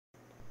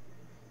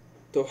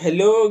तो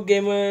hello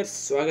gamers,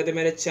 स्वागत है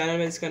मेरे चैनल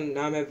में। इसका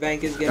नाम है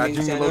वैंकीज गेमिंग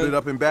चैनल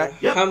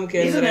और हम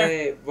खेल रहे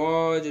हैं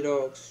वॉच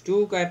डॉग्स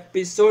 2 का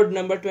एपिसोड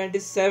नंबर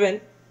 27।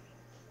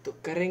 तो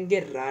करेंगे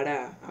राडा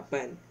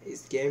अपन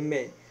इस गेम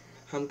में।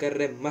 हम कर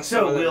रहे मस्त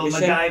वाला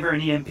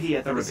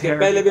मिशन। इसके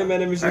पहले भी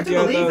मैंने मिशन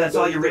किया था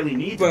पर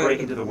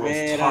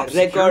मेरा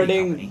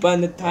रिकॉर्डिंग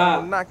बंद था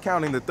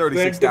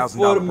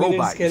 24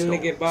 मिनट्स खेलने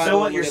के बाद।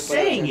 So what you're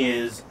saying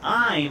is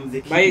I'm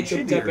the key भाई चुपचाप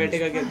contributor.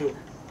 बैठेगा क्या तू?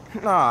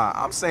 Nah,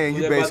 I'm saying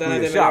you're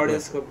basically a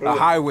shoplifter, a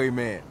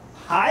highwayman.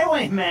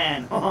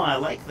 Highwayman. Oh, I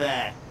like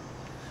that.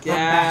 The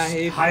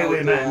masked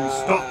highwayman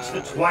stalks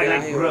the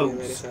twilight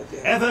groves,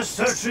 ever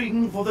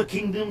searching for the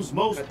kingdom's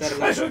most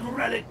treasured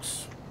relics.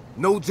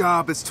 No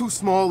job is too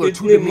small or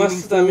too demeaning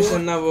for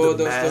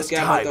the masked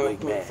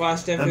highwayman.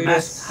 The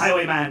masked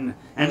highwayman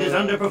and his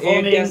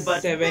underperforming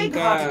but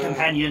big-hearted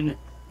companion,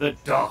 the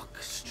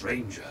dark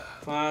stranger.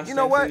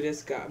 You know what?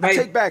 I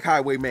take back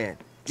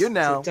highwayman. You're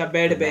now the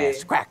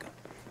masked cracker.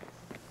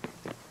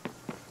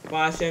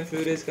 Fast and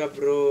Furious का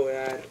bro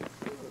यार.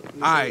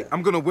 Alright,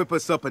 I'm gonna whip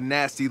us up a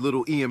nasty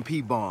little EMP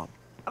bomb.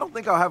 I don't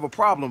think I'll have a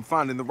problem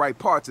finding the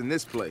right parts in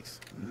this place.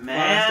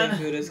 Man,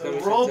 the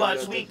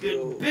robots we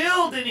could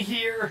build in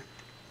here.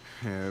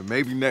 Yeah,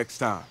 maybe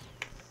next time.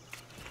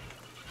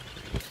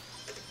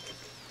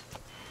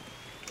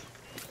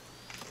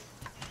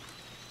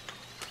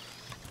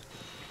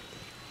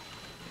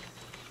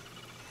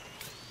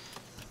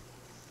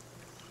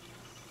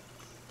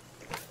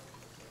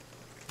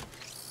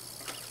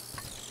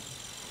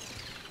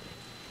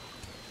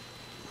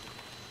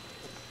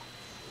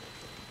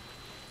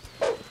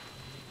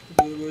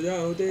 डूब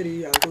जाऊं तेरी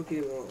आंखों की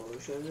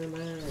रोशन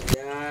में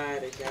यार,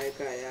 क्या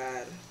का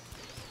यार,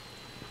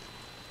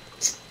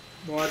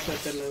 बहुत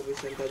खतरनाक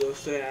मिशन था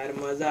दोस्तों यार,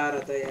 मजा आ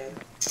रहा था यार।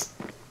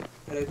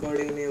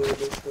 रिकॉर्डिंग नहीं हुई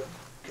दोस्तों,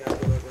 क्या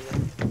करूं मैं।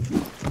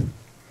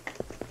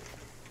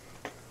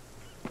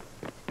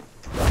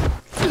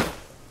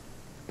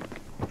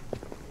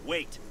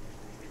 Wait.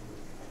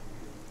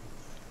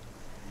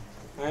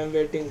 I am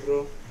waiting bro।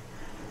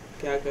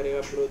 क्या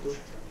करेगा ब्रो तू?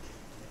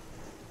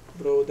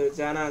 ब्रो उधर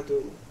जाना तू।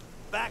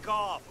 Back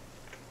off.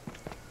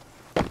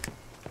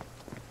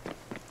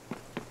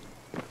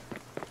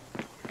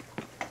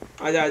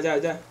 आजा आजा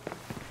आजा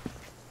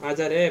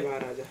आजा रे,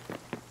 बाहर आजा।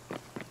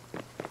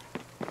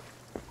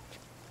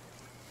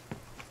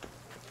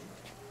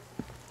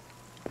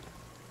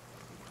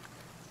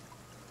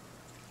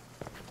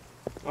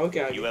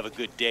 Okay, you have a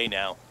good day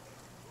now.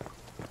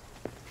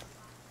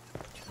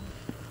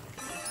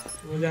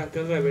 मजा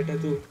कर रहा है बेटा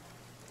तू?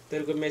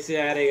 तेरे को मैसेज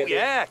आ रहेगा?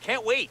 Yeah,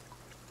 can't wait.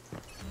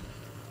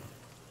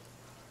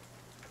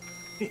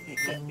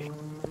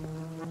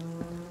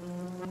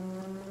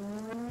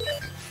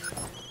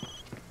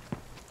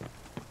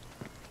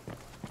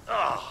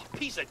 Oh,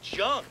 piece of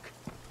junk.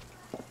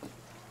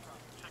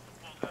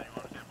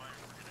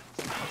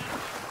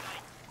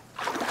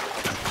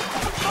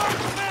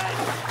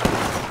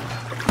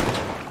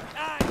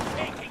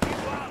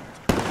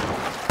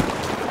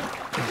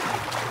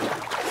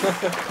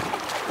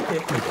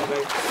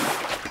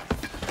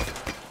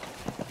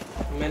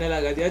 मैंने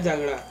लगा दिया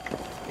झगड़ा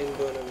इन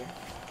दोनों में।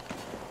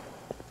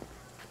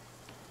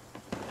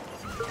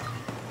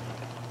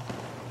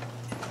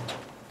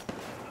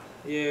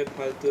 ये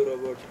फालतू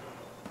रोबोट।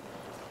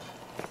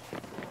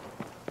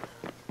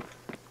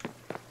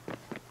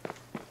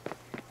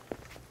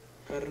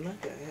 करना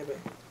क्या है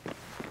भाई?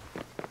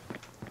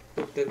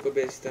 तेरे को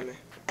बेचता मैं,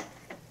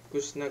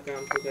 कुछ ना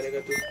काम तो करेगा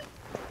तू।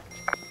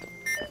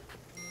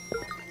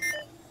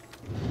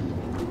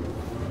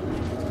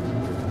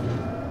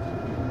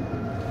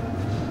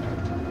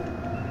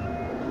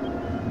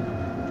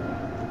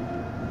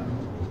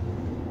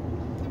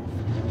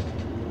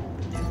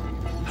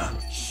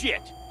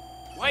 Shit!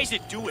 Why is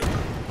it doing it?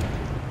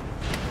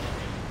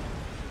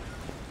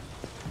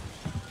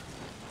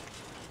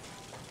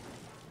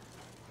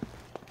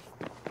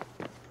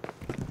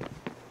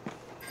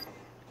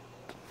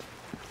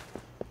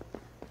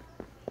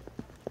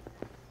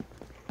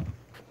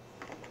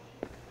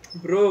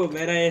 Bro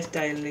मेरा ये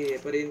स्टाइल नहीं है,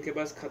 पर इनके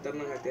पास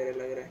खतरनाक हथियार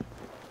लग रहा है।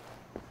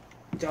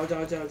 जाओ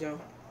जाओ जाओ जाओ।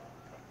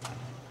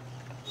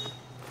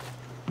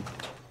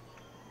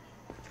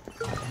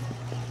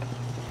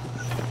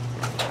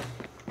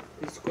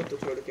 इसको तो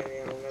छोड़ के नहीं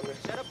आऊंगा मैं।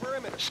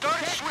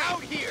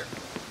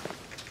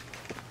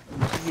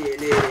 ये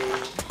ले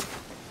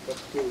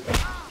पप्पू,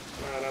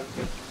 आराम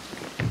से।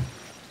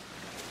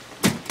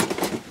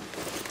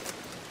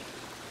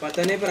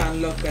 पता नहीं पर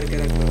अनलॉक करके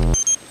रखो।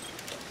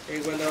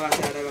 एक बंदा वहां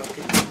से आ रहा है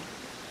बाकी।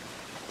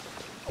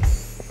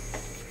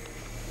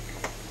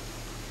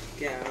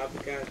 क्या आप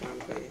क्या काम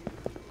करें?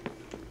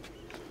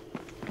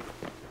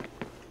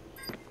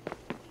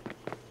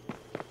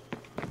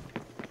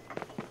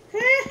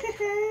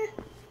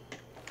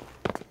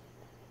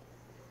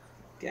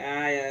 क्या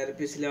यार,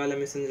 पिछले वाला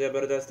मिशन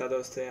जबरदस्त था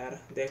दोस्तों यार,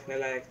 देखने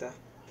लायक था।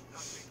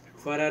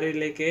 फरारी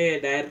लेके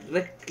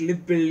डायरेक्ट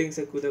क्लिप बिल्डिंग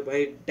से कूदा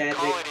भाई,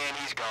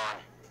 डायरेक्ट।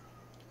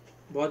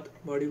 बहुत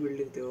बड़ी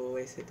बिल्डिंग थी वो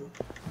वैसे तो।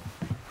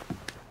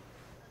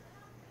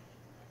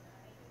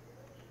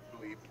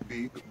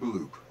 beep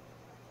bloop.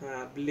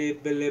 हाँ bleep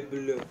bleep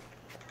bloop.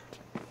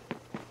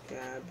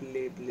 क्या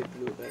bleep bleep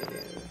bloop है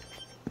क्या?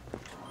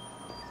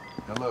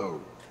 Hello.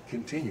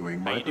 Continuing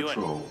How my you doing?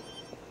 patrol.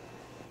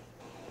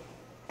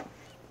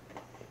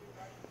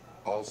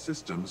 All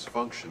systems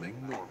functioning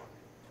normal.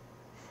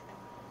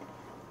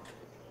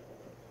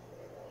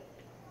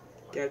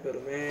 क्या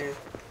करूँ मैं?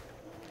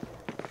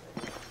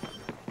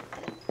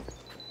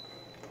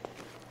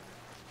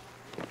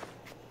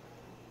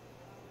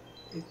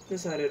 इतने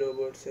सारे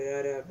रोबोट्स हैं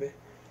यार यहाँ पे.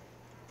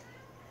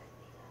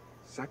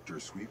 Sector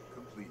sweep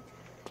complete.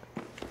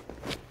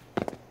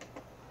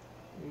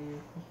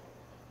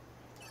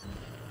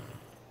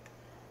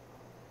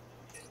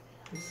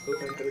 इसको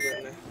कंट्रोल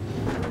करना है.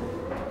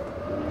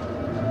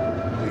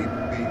 Beep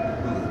beep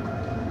bloop.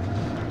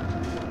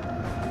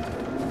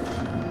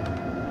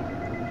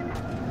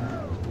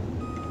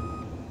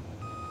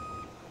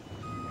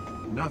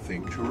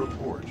 Nothing to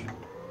report.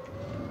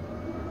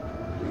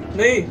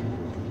 नहीं.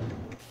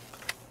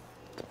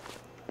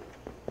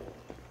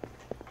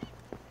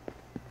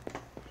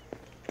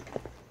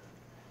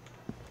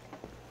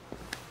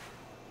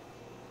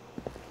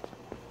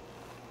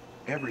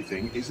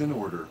 Everything is in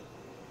order.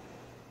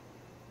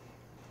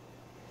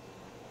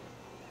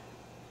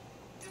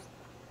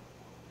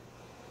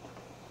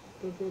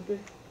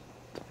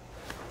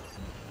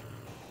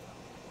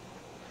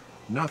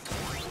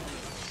 Nothing.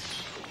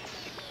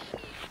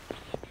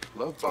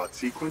 Lovebot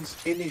sequence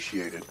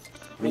initiated.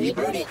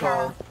 Rebooty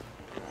call.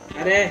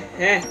 अरे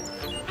है.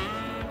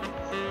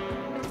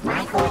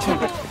 Micro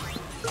temperature.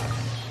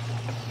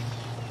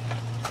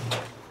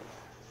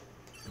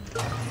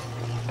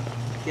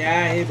 क्या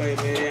है भाई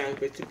मेरे आंख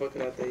पे चिपक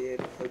रहा था ये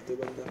फालतू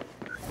बंदा.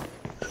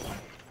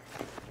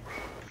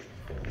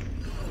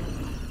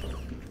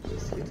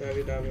 इसकी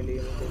चाबी कहाँ मिली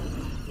है मुझे?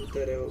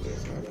 उतरे हो गए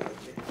सारे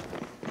आदमी.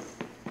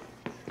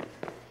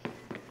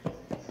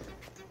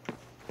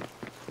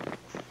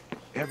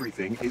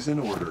 Everything is in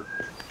order.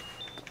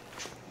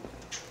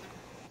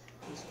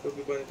 इसको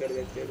भी बंद कर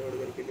देते हैं थोड़ी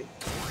देर के लिए.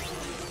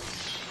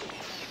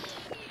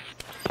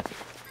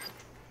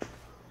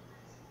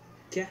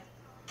 क्या?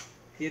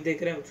 ये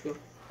देख रहे हैं मुझको?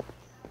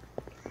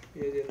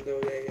 ये जिंदा हो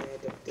जाएगा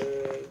तब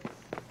तक.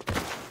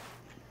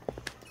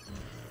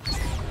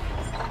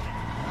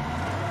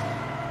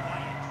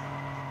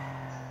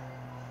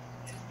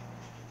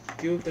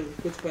 क्यों तक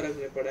कुछ फर्क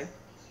नहीं पड़ा है.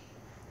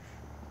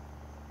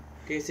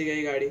 कैसी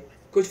गई गाड़ी?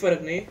 कुछ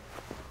फर्क नहीं.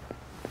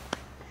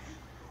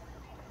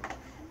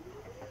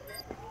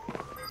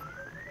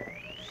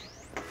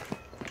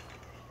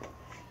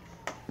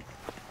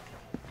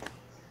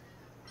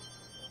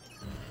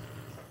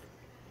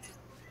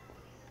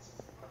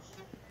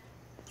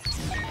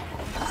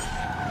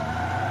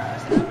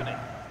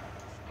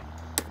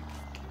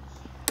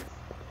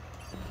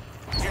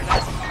 Here,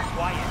 that's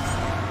quiet.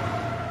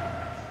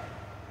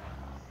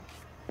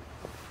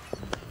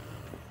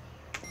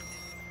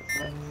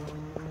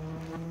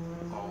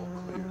 All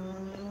clear.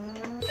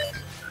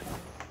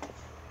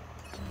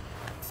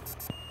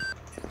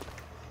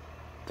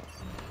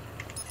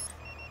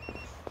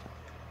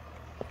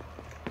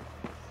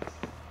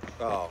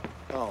 Oh.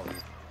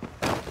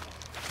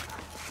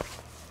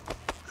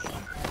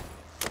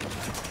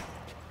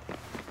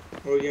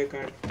 हो गया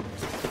कांड.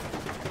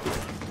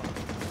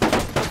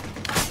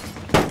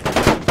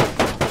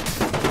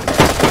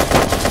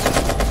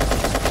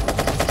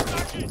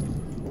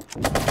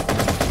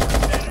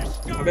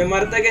 अबे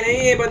मरता क्या नहीं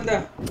ये बंदा?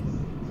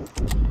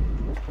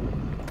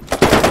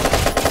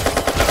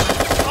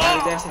 मर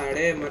जा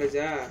साड़े मर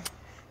जा.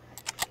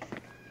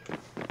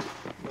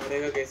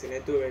 मरेगा कैसे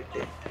नहीं तू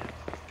बैठे.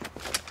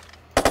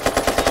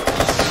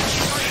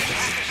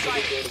 छोड़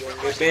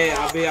देंगे बे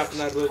अभी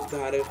अपना रूप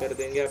धारण कर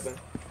देंगे अपन.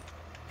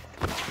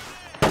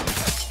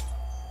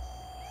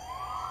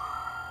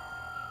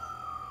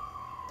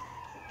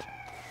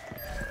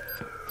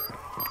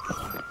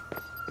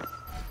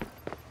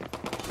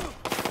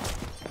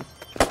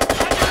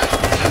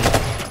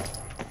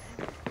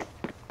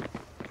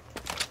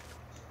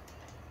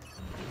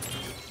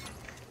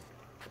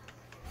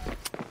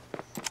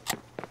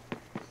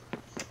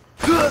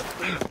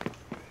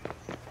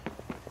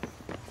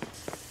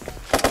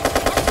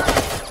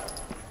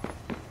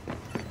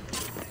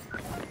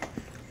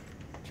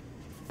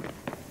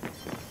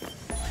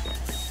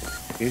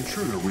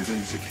 Intruder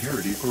within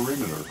security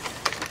perimeter.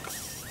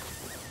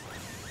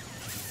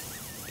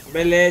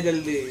 बे ले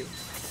जल्दी.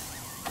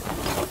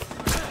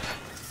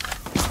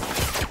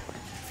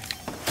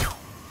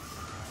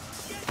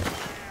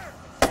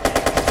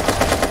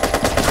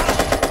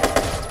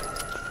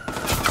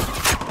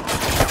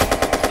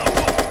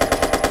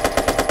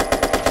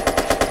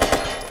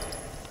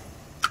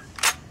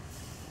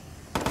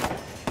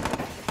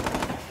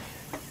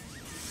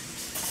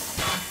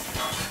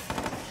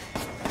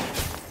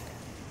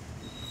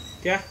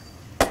 क्या?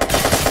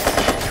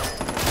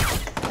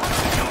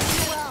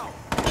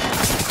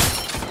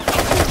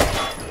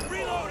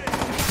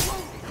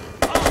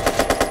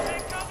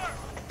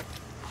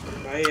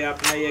 भाई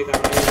अपना ये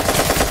काम है.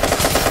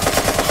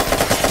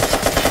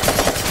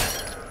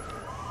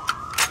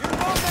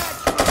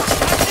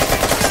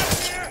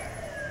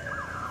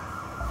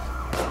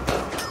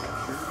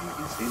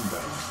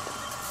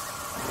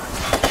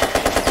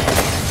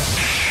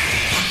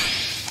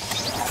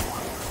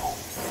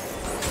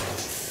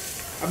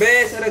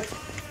 सरक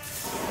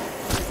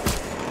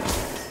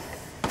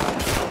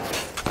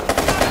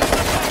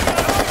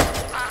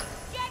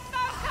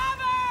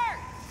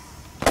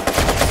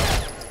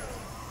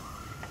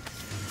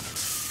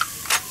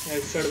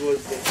हेडशॉट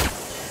बोलते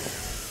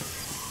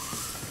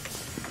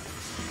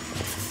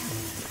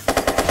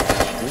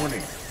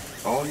Warning.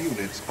 All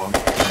units on.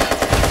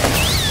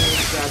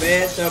 अबे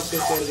सब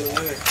कुछ तोड़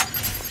दूंगा मैं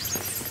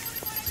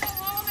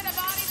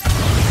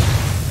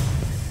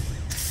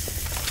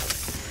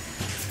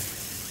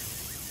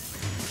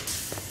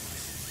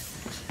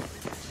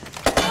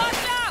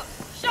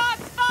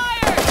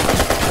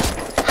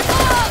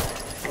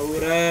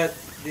औरत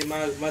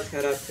दिमाग मत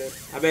खराब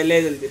कर अबे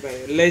ले जल्दी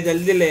भाई ले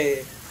जल्दी ले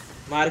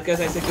मार्कस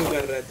ऐसे क्यों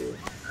कर रहा है तू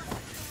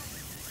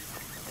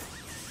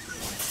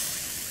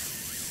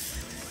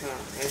हाँ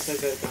ऐसा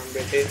कर काम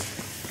बेटे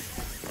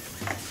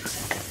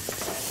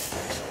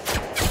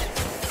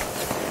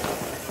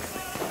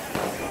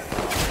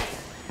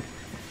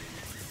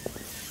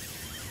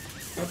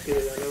अब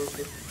किधर जाना है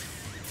उसको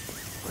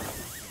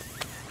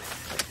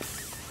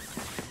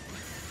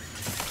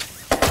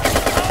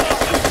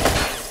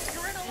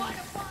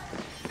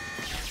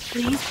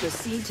Please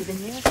proceed to the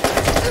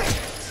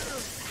nearest.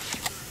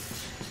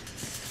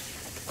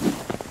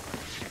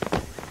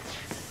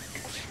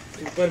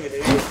 ऊपर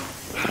मिलेगा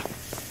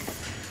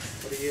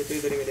और ये तो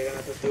इधर ही मिलेगा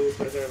ना तो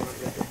ऊपर का मार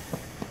देते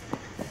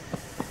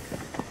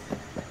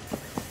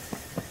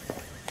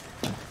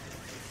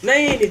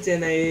नहीं नीचे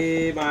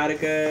नहीं मार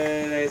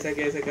कर ऐसा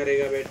कैसे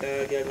करेगा बेटा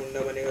क्या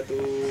गुंडा बनेगा तू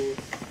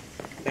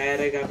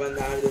डायरेक्ट अपन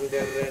धार धूम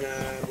कर रहे ना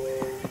वो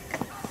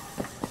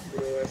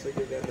ब्रो ऐसा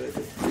क्यों कर रहे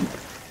तू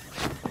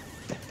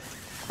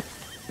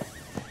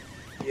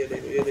ये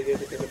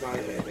देखो कैसे भाग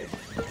रहे हैं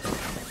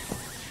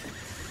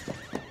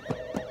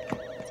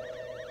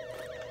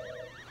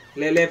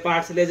ले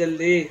पार्ट्स ले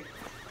जल्दी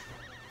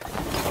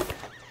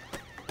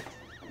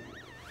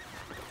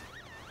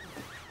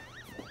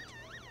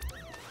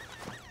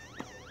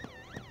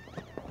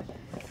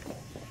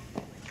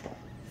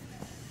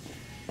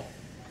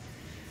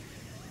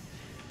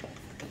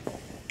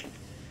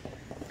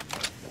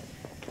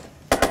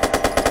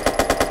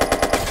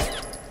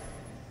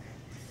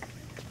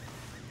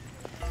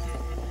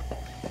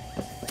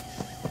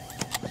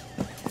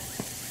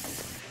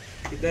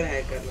इधर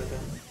हैक करना था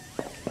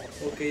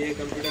ओके ये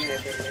कंप्यूटर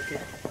हैक करना है क्या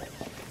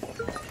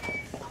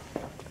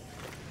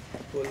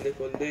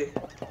खोल दे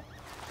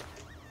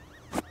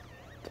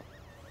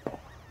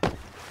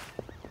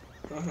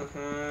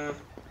हाँ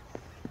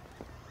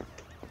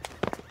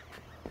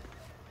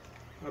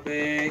अबे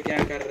क्या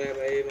कर रहा है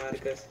भाई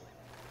मार्कस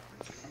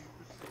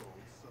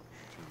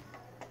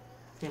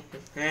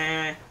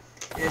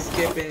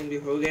एस्केपिंग भी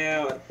हो गया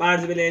और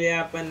पार्ट्स भी ले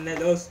लिया अपन ने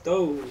दोस्तों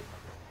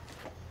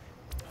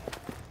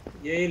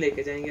यही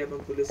लेके जाएंगे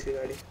अपन पुलिस की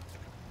गाड़ी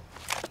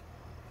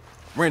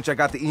Wrench, I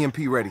got the EMP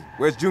ready.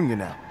 Where's Junior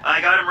now?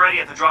 I got him ready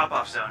at the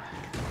drop-off zone.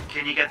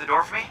 Can you get the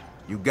door for me?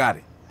 You got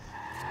it.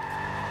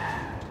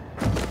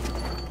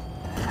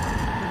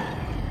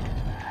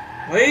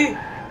 भाई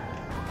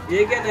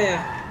ये क्या नया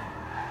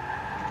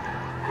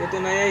ये तो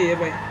नया ही है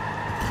भाई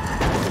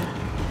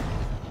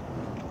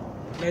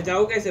मैं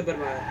जाऊँ कैसे पर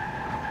बाहर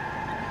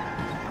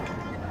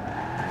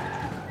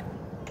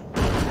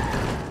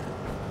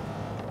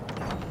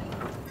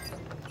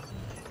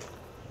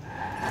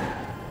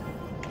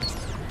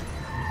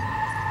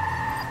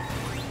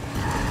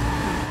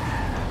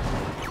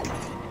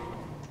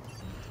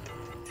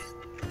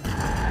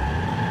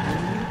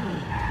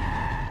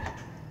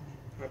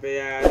अबे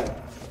यार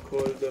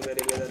खोल दो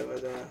मेरे लिए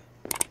दरवाजा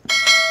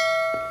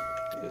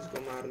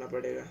इसको मारना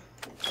पड़ेगा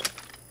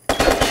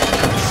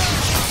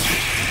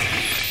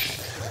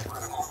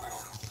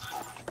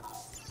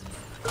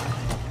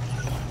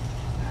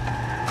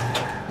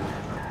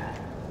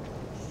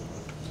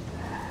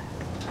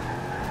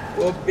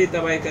वो भी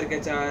तबाही करके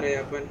चाह रहे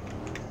हैं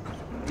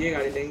अपन ये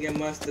गाड़ी लेंगे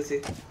मस्त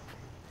सी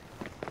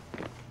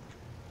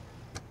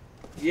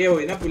ये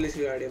हुई ना पुलिस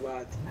की गाड़ी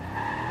बात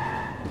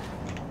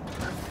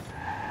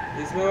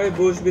इसमें भाई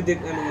बूस्ट भी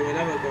दिखने में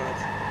मिला मेरे को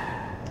आज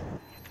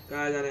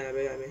कहाँ जाना है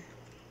भाई हमें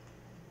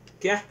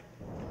क्या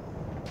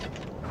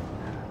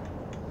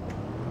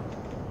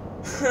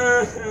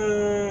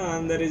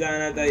अंदर ही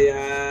जाना था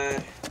यार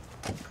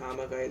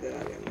खामा का इधर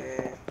आ गया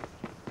मैं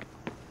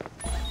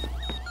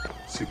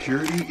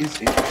Security is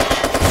in.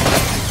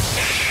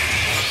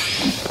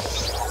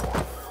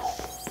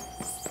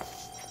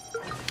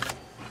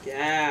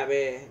 क्या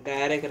बे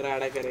डायरेक्ट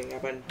राडा करेंगे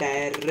अपन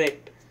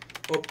direct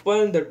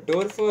open the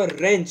door for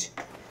range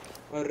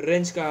और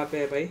रेंज कहाँ पे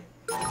है भाई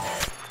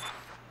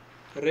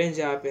रेंज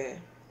यहाँ पे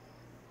है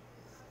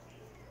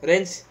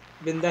रेंज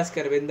बिंदास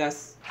कर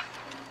बिंदास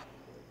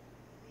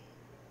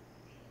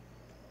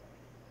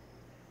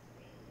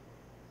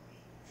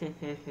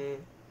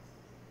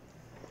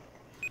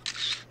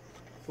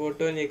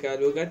फोटो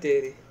निकालूंगा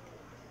तेरी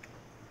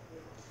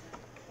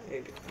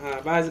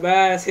हाँ बस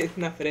बस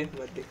इतना फ्रेम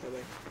मत दिखा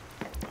भाई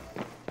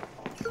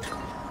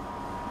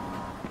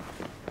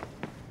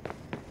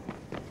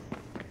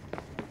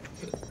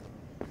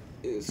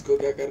इसको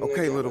क्या करना है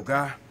Okay, little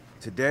guy.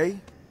 Today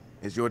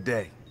is your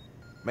day.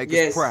 Make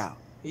Yes. us proud.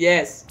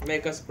 Yes,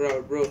 make us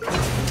proud, bro.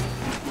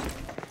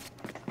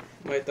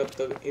 मैं तब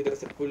तक इधर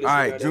से police All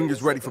right,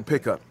 Junior's ready for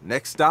pickup.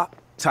 Next stop,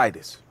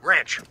 Titus.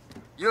 Wrench,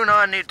 you and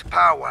I need to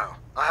powwow.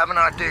 I have an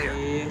idea.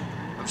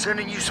 Yeah. I'm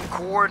sending you some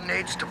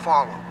coordinates to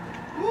follow.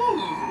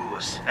 Ooh,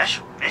 a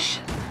special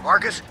mission.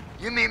 Marcus,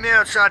 you meet me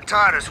outside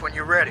Titus when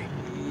you're ready.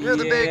 You're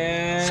the big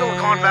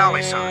Silicon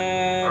Valley son.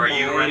 Are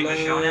you running the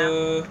show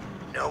now?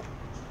 Nope.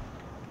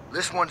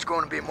 This one's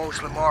going to be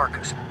mostly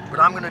Marcus, but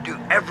I'm going to do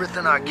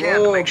everything I can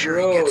to make sure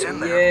he gets in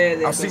there.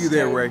 Yeah, I'll see you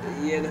there, Ray.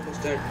 ये देखो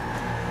start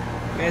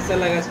कैसा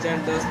लगा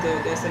stunt दोस्तों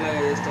कैसा लगा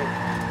ये stunt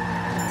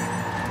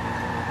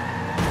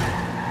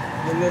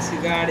police की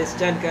गाड़ी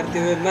स्टंट करते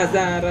हुए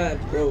मजा आ रहा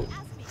है ब्रो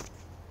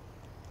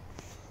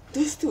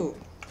दोस्तों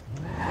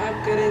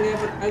आप करेंगे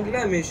अपन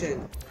अगला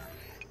मिशन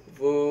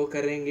वो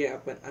करेंगे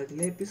अपन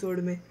अगले एपिसोड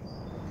में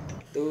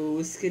तो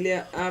उसके लिए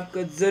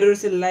आपको जरूर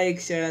से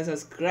लाइक शेयर एंड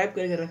सब्सक्राइब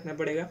करके रखना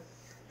पड़ेगा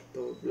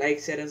तो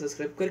लाइक शेयर एंड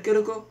सब्सक्राइब करके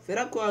रखो फिर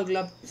आपको अगला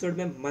एपिसोड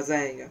में मजा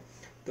आएगा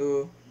तो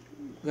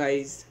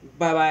गाइस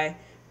बाय बाय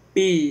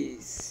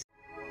पीस